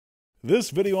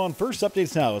This video on First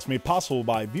Updates Now is made possible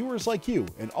by viewers like you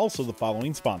and also the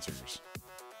following sponsors.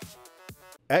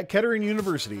 At Kettering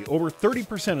University, over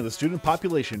 30% of the student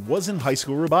population was in high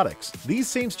school robotics. These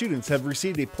same students have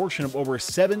received a portion of over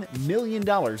 $7 million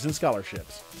in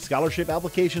scholarships. Scholarship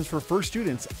applications for FIRST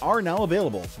students are now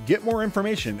available. Get more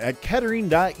information at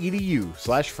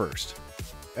kettering.edu/first.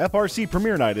 FRC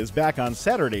Premiere Night is back on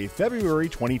Saturday, February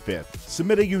 25th.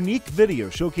 Submit a unique video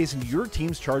showcasing your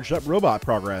team's charged up robot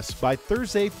progress by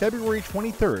Thursday, February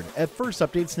 23rd at First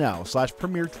Updates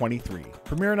Now/Premiere23.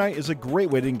 Premiere Night is a great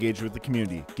way to engage with the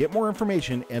community. Get more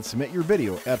information and submit your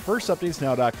video at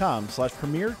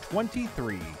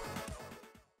firstupdatesnow.com/Premiere23.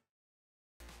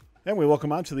 And we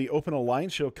welcome on to the Open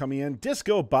Alliance show coming in.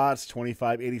 DiscoBots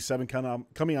 2587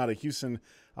 coming out of Houston,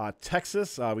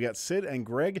 Texas. We got Sid and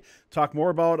Greg talk more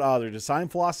about their design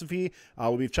philosophy.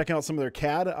 We'll be checking out some of their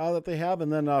CAD that they have,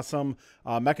 and then some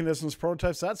mechanisms,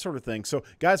 prototypes, that sort of thing. So,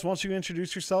 guys, why don't you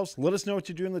introduce yourselves? Let us know what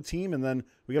you do in the team, and then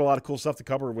we got a lot of cool stuff to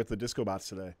cover with the DiscoBots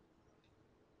today.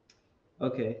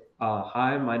 Okay.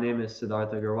 Hi, my name is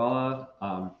Siddhartha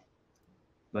Garwala,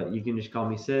 but you can just call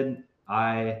me Sid.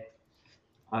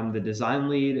 I'm the design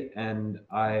lead, and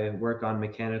I work on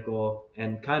mechanical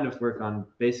and kind of work on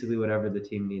basically whatever the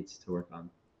team needs to work on.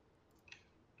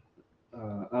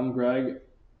 I'm Greg.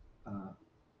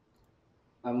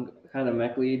 I'm kind of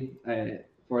mech lead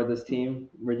for this team.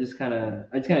 I just kind of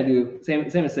do same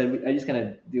as said. I just kind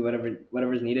of do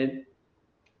whatever's needed.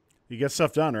 You get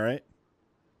stuff done, right?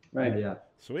 Right. Yeah.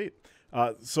 Sweet.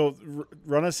 So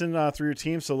run us in through your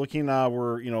team. So looking,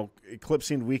 we're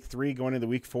eclipsing week 3, going into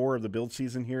week 4 of the build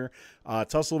season here.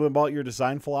 Tell us a little bit about your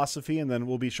design philosophy, and then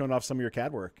we'll be showing off some of your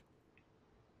CAD work.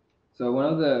 So one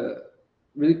of the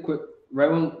really quick, right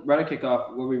at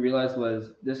kickoff, what we realized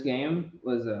was this game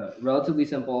was relatively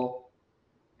simple,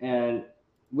 and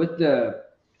with the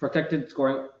protected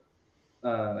scoring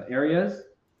areas,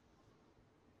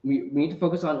 we need to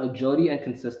focus on agility and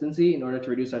consistency in order to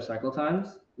reduce our cycle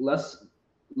times. Less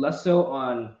so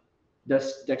on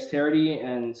dexterity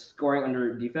and scoring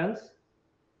under defense.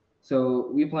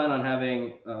 So we plan on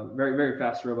having a very, very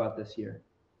fast robot this year.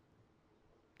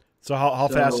 So how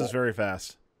fast is very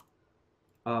fast?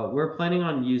 We're planning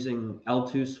on using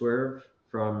L2 Swerve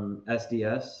from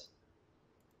SDS,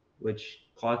 which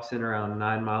clocks in around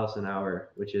 9 miles an hour,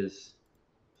 which is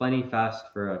plenty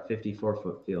fast for a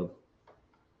 54-foot field.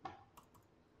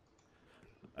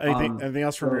 Anything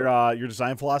else from your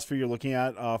design philosophy you're looking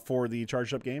at for the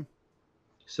charged up game?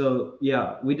 So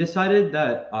yeah, we decided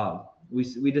that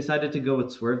we decided to go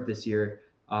with Swerve this year.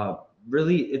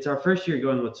 Really, it's our first year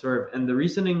going with Swerve, and the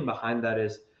reasoning behind that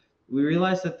is we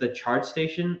realized that the charge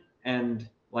station and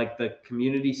like the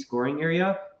community scoring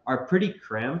area are pretty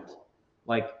cramped,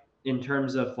 like in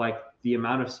terms of like the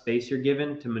amount of space you're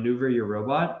given to maneuver your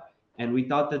robot. And we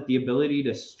thought that the ability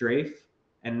to strafe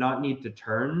and not need to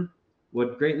turn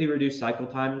would greatly reduce cycle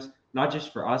times, not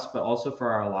just for us, but also for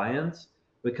our alliance,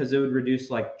 because it would reduce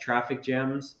like traffic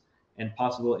jams and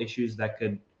possible issues that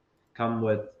could come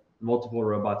with multiple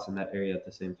robots in that area at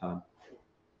the same time.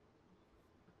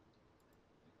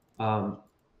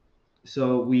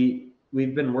 So we've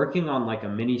been working on like a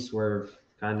mini Swerve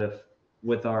kind of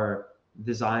with our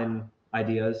design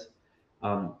ideas,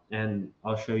 and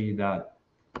I'll show you that.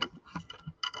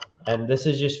 And this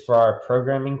is just for our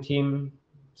programming team,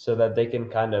 so that they can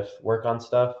kind of work on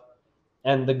stuff.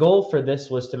 And the goal for this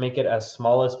was to make it as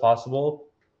small as possible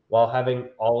while having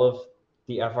all of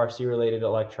the FRC related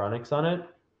electronics on it.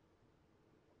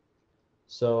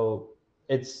 So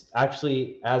it's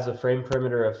actually has a frame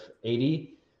perimeter of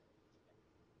 80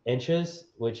 inches,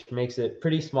 which makes it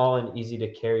pretty small and easy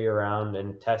to carry around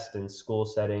and test in school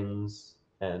settings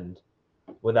and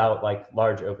without like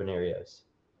large open areas.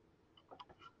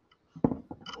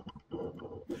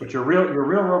 But your real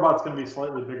robot's going to be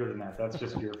slightly bigger than that. That's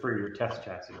just for your test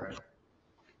chassis, right?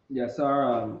 Yes,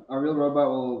 our real robot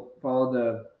will follow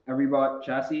the Everybot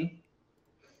chassis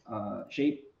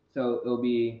shape, so it'll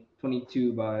be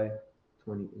 22 by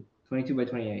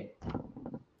 28.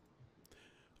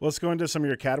 Let's go into some of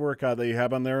your CAD work that you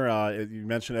have on there. You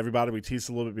mentioned Everybot. We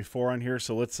teased a little bit before on here,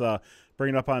 so let's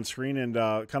bring it up on screen and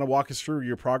kind of walk us through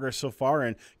your progress so far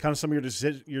and kind of some of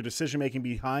your decision making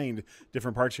behind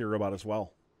different parts of your robot as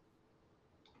well.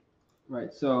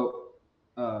 Right. So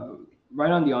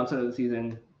right on the onset of the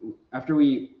season, after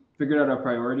we figured out our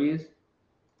priorities,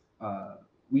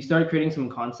 we started creating some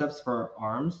concepts for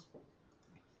arms.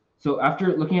 So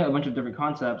after looking at a bunch of different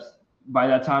concepts, by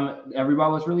that time,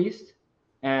 Everybot was released.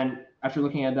 And after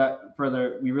looking at that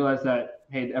further, we realized that,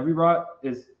 hey, the Everybot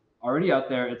is already out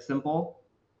there. It's simple.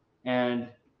 And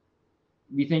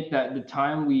we think that the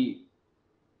time we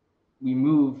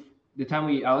the time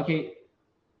we allocate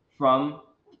from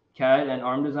CAD and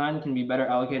ARM design can be better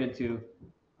allocated to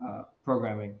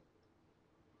programming.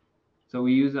 So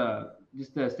we use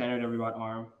just the standard Everybot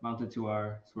ARM mounted to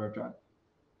our Swerve drive.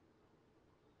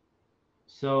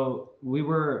 So we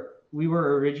were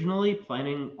originally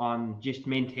planning on just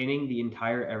maintaining the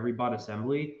entire Everybot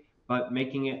assembly, but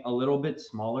making it a little bit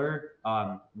smaller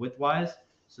width-wise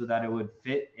so that it would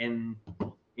fit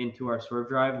into our Swerve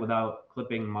drive without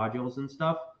clipping modules and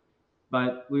stuff.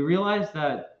 But we realized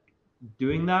that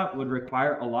doing that would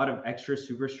require a lot of extra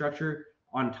superstructure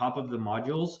on top of the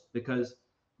modules, because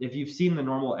if you've seen the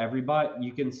normal Everybot,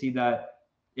 you can see that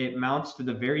it mounts to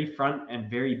the very front and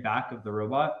very back of the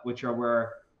robot, which are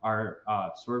where our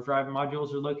Swerve drive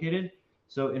modules are located.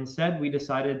 So instead, we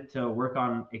decided to work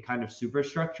on a kind of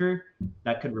superstructure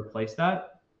that could replace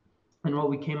that. And what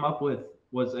we came up with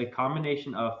was a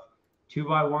combination of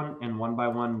 2x1 and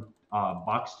 1x1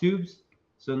 box tubes.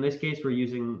 So in this case, we're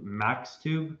using max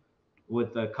tube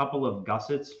with a couple of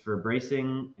gussets for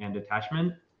bracing and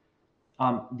attachment.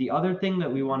 The other thing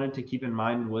that we wanted to keep in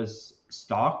mind was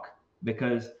stock,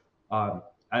 because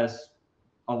as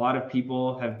a lot of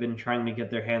people have been trying to get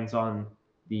their hands on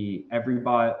the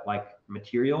Everybot like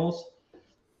materials,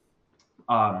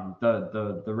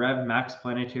 the Rev Max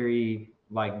planetary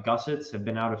like gussets have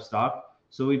been out of stock.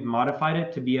 So we've modified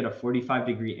it to be at a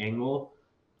 45-degree angle.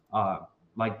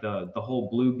 Like the whole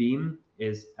blue beam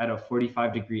is at a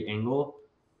 45-degree angle,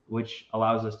 which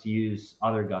allows us to use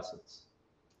other gussets.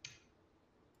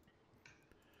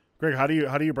 Greg, how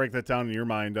do you break that down in your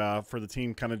mind for the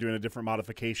team kind of doing a different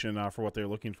modification for what they're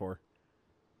looking for?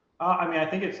 I mean, I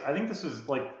think this is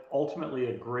like ultimately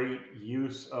a great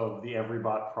use of the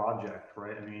Everybot project,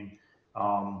 right? I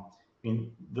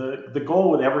mean, the goal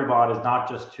with Everybot is not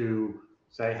just to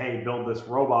say, hey, build this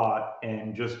robot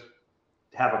and just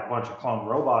have a bunch of clone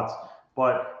robots,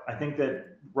 but I think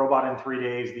that Robot in 3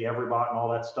 days, the Everybot and all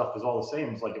that stuff is all the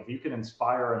same. It's like if you can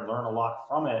inspire and learn a lot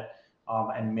from it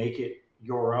and make it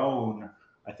your own,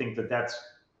 I think that that's,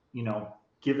 you know,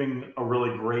 giving a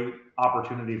really great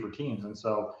opportunity for teams. And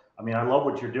so, I mean, I love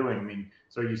what you're doing. I mean,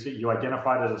 so you see, you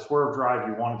identified as a Swerve drive,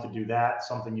 you wanted to do that,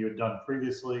 something you had done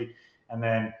previously, and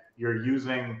then you're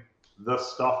using the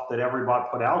stuff that Everybot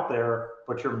put out there,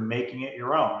 but you're making it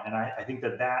your own. And I think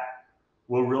that that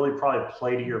will really probably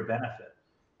play to your benefit.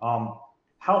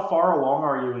 How far along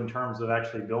are you in terms of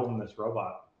actually building this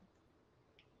robot?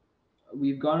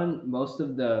 We've gotten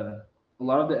a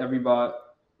lot of the Everybot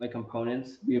like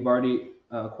components we've already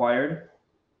acquired.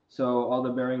 So all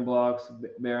the bearing blocks,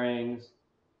 bearings,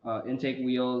 intake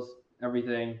wheels,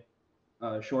 everything,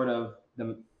 short of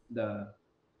the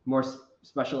more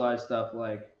specialized stuff.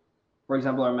 Like, for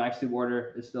example, our max tube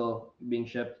order is still being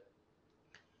shipped.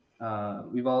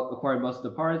 We've all acquired most of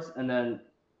the parts, and then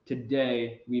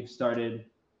today we've started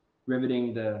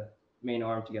riveting the main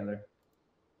arm together.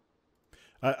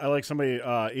 I like somebody,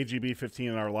 AGB15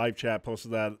 in our live chat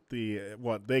posted that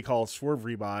what they call Swerve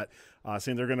Rebot,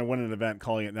 saying they're going to win an event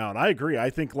calling it now. And I agree.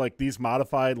 I think like these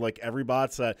modified like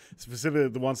Everybots, specifically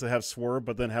the ones that have Swerve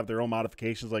but then have their own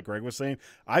modifications like Greg was saying,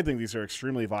 I think these are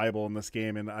extremely viable in this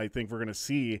game. And I think we're going to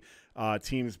see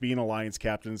teams being alliance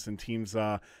captains and teams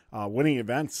winning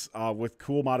events with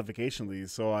cool modification of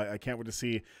these. So I can't wait to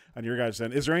see on your guys'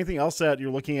 end. Is there anything else that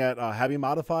you're looking at having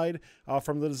modified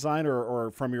from the design or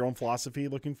from your own philosophy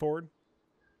looking forward?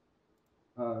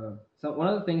 So one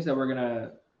of the things that we're going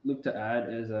to look to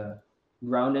add is a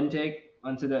ground intake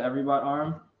onto the Everybot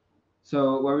arm.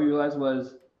 So what we realized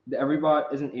was the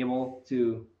Everybot isn't able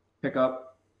to pick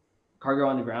up cargo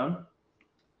on the ground.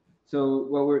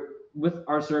 So with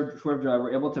our Swerve drive,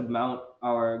 we're able to mount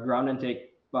our ground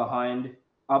intake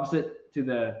opposite to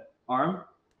the arm,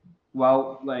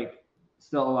 while like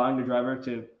still allowing the driver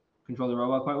to control the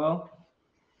robot quite well.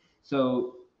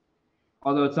 So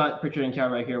although it's not pictured in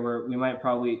CAD right here, where we might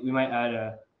add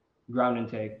a ground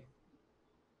intake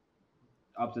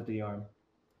opposite the arm.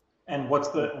 And what's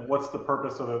the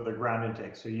purpose of the ground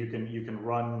intake? So you can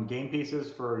run game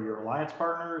pieces for your alliance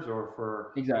partners, or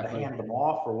for exactly to hand them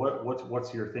off, or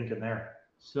what's your thinking there?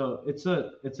 So it's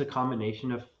a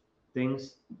combination of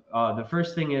things. The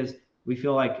first thing is we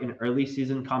feel like in early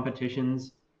season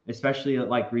competitions, especially at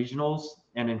like regionals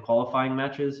and in qualifying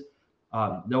matches,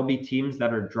 there'll be teams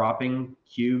that are dropping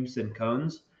cubes and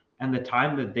cones, and the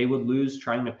time that they would lose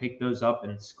trying to pick those up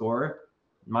and score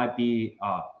might be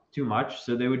too much.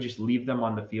 So they would just leave them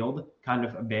on the field, kind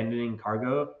of abandoning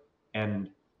cargo, and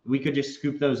we could just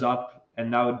scoop those up,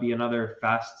 and that would be another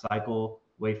fast cycle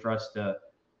way for us to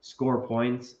score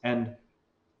points. And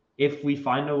if we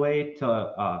find a way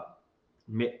to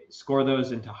score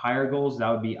those into higher goals, that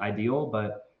would be ideal.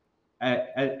 But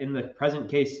in the present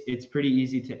case, it's pretty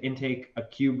easy to intake a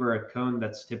cube or a cone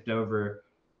that's tipped over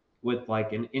with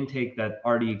like an intake that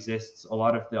already exists. A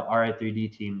lot of the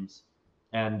RI3D teams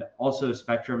and also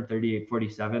Spectrum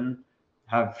 3847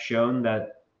 have shown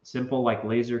that simple like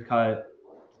laser cut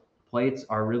plates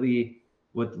are really,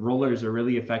 with rollers, are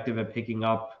really effective at picking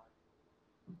up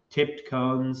tipped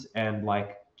cones and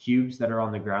like cubes that are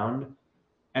on the ground.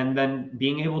 And then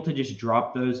being able to just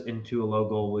drop those into a low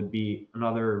goal would be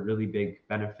another really big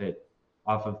benefit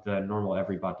off of the normal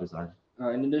Everybot design.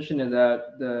 In addition to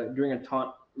that,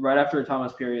 right after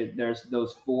autonomous period, there's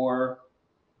those 4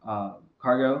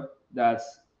 cargo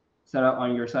that's set up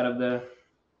on your side of the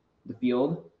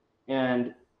field,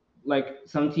 and like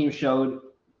some teams showed,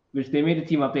 which they made a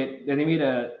team update. They made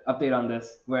a update on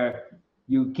this where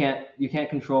you can't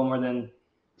control more than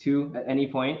 2 at any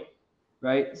point,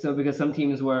 right? So because some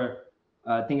teams were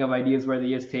think of ideas where they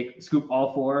just scoop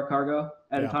all 4 cargo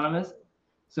at autonomous.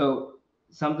 So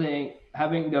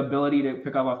having the ability to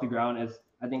pick up off the ground is,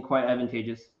 I think, quite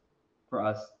advantageous for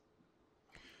us.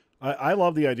 I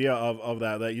love the idea of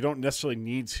that you don't necessarily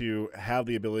need to have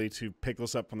the ability to pick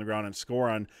this up from the ground and score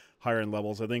on higher end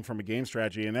levels. I think from a game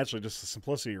strategy and actually just the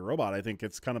simplicity of your robot, I think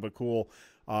it's kind of a cool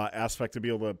aspect to be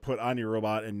able to put on your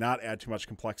robot and not add too much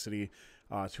complexity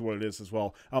to what it is as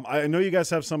well. I know you guys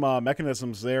have some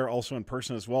mechanisms there also in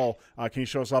person as well. Can you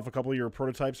show us off a couple of your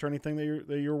prototypes or anything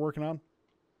that you're working on?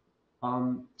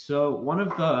 So one of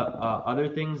the other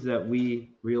things that we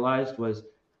realized was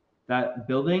that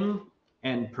building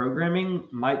and programming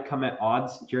might come at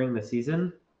odds during the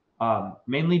season,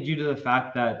 mainly due to the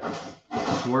fact that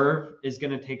Swerve is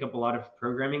going to take up a lot of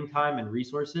programming time and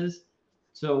resources.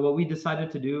 So what we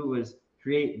decided to do was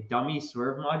create Dummy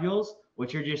Swerve modules,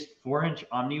 which are just 4-inch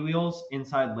Omni wheels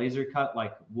inside laser cut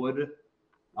like wood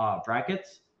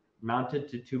brackets mounted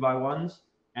to 2x1s.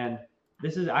 And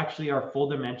this is actually our full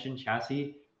dimension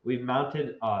chassis. We've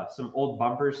mounted some old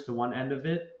bumpers to one end of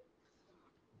it.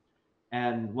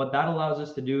 And what that allows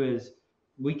us to do is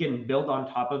we can build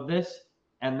on top of this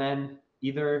and then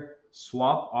either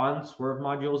swap on Swerve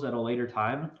modules at a later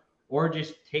time, or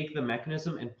just take the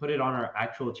mechanism and put it on our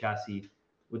actual chassis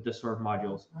with the Swerve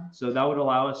modules. So that would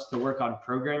allow us to work on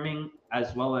programming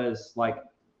as well as like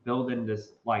build and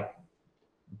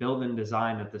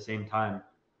design at the same time.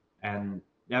 And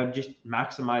that would just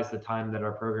maximize the time that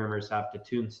our programmers have to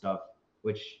tune stuff,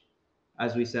 which,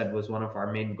 as we said, was one of our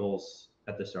main goals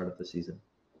at the start of the season.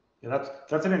 Yeah,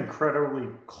 that's an incredibly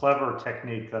clever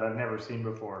technique that I've never seen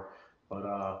before.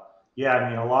 But yeah, I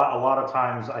mean, a lot of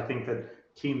times I think that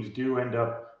teams do end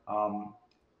up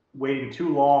waiting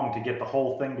too long to get the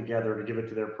whole thing together to give it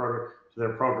to their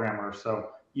programmer. So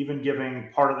even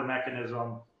giving part of the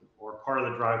mechanism or part of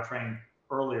the drivetrain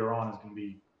earlier on is going to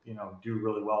be, do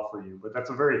really well for you. But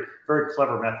that's a very, very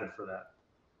clever method for that.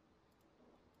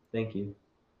 Thank you.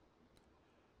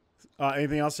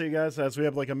 Anything else, you guys, as we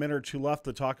have like a minute or two left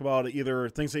to talk about either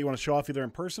things that you want to show off either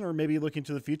in person or maybe looking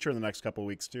to the future in the next couple of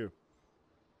weeks too?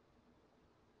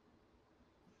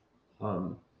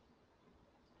 One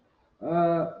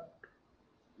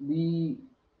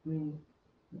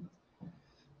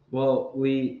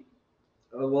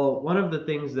of the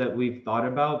things that we've thought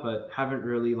about but haven't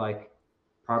really like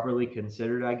properly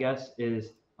considered, I guess,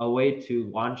 is a way to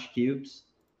launch cubes.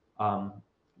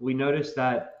 We noticed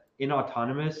that in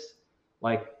autonomous,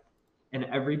 like an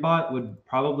Everybot would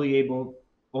probably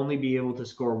only be able to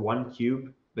score 1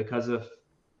 cube because of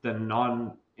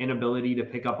the inability to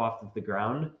pick up off of the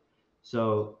ground.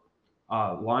 So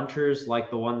launchers like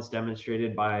the ones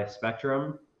demonstrated by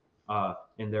Spectrum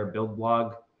in their build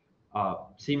blog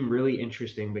seem really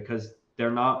interesting because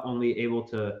they're not only able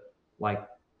to like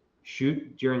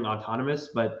shoot during autonomous,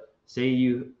 but say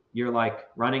you're like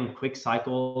running quick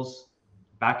cycles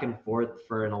back and forth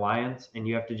for an alliance and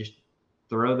you have to just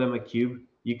throw them a cube,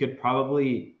 you could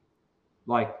probably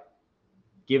like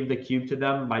give the cube to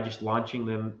them by just launching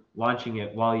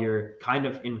it while you're kind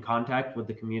of in contact with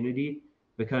the community.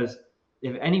 Because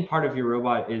if any part of your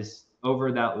robot is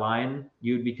over that line,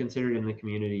 you would be considered in the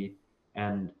community,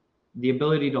 and the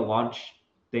ability to launch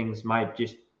things might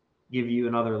just give you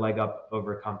another leg up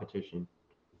over competition.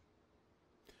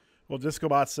 Well,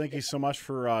 DiscoBots, thank you so much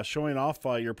for showing off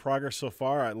your progress so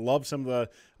far. I love some of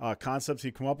the concepts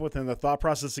you come up with and the thought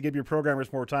process to give your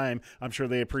programmers more time. I'm sure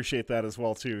they appreciate that as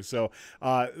well, too. So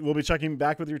we'll be checking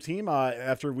back with your team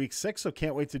after week 6, so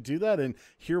can't wait to do that and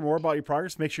hear more about your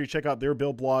progress. Make sure you check out their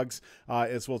build blogs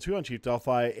as well, too, on Chief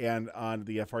Delphi and on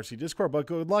the FRC Discord. But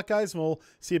good luck, guys, and we'll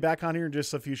see you back on here in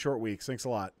just a few short weeks. Thanks a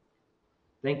lot.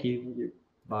 Thank you.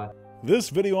 Bye. This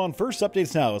video on First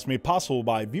Updates Now is made possible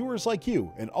by viewers like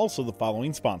you and also the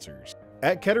following sponsors.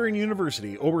 At Kettering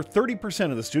University, over 30%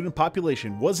 of the student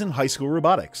population was in high school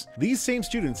robotics. These same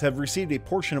students have received a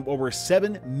portion of over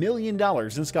 $7 million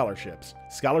in scholarships.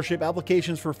 Scholarship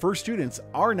applications for FIRST students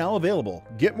are now available.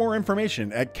 Get more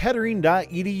information at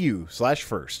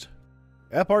kettering.edu/first.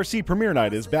 FRC Premiere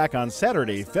Night is back on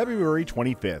Saturday, February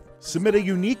 25th. Submit a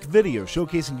unique video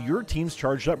showcasing your team's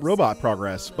charged up robot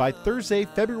progress by Thursday,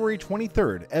 February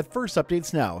 23rd at First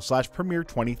Updates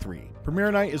Now/Premiere23.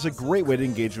 Premiere Night is a great way to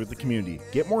engage with the community.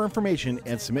 Get more information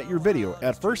and submit your video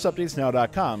at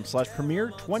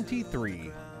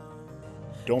firstupdatesnow.com/Premiere23.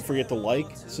 Don't forget to like,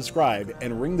 subscribe,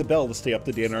 and ring the bell to stay up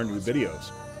to date on our new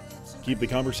videos. Keep the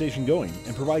conversation going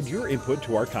and provide your input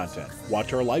to our content.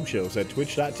 Watch our live shows at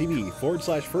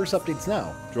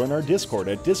twitch.tv/firstupdatesnow. Join our Discord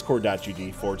at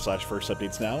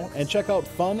discord.gg/firstupdatesnow and check out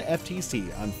Fun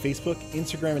FTC on Facebook,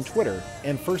 Instagram, and Twitter,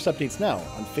 and First Updates Now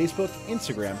on Facebook,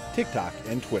 Instagram, TikTok,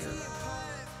 and Twitter.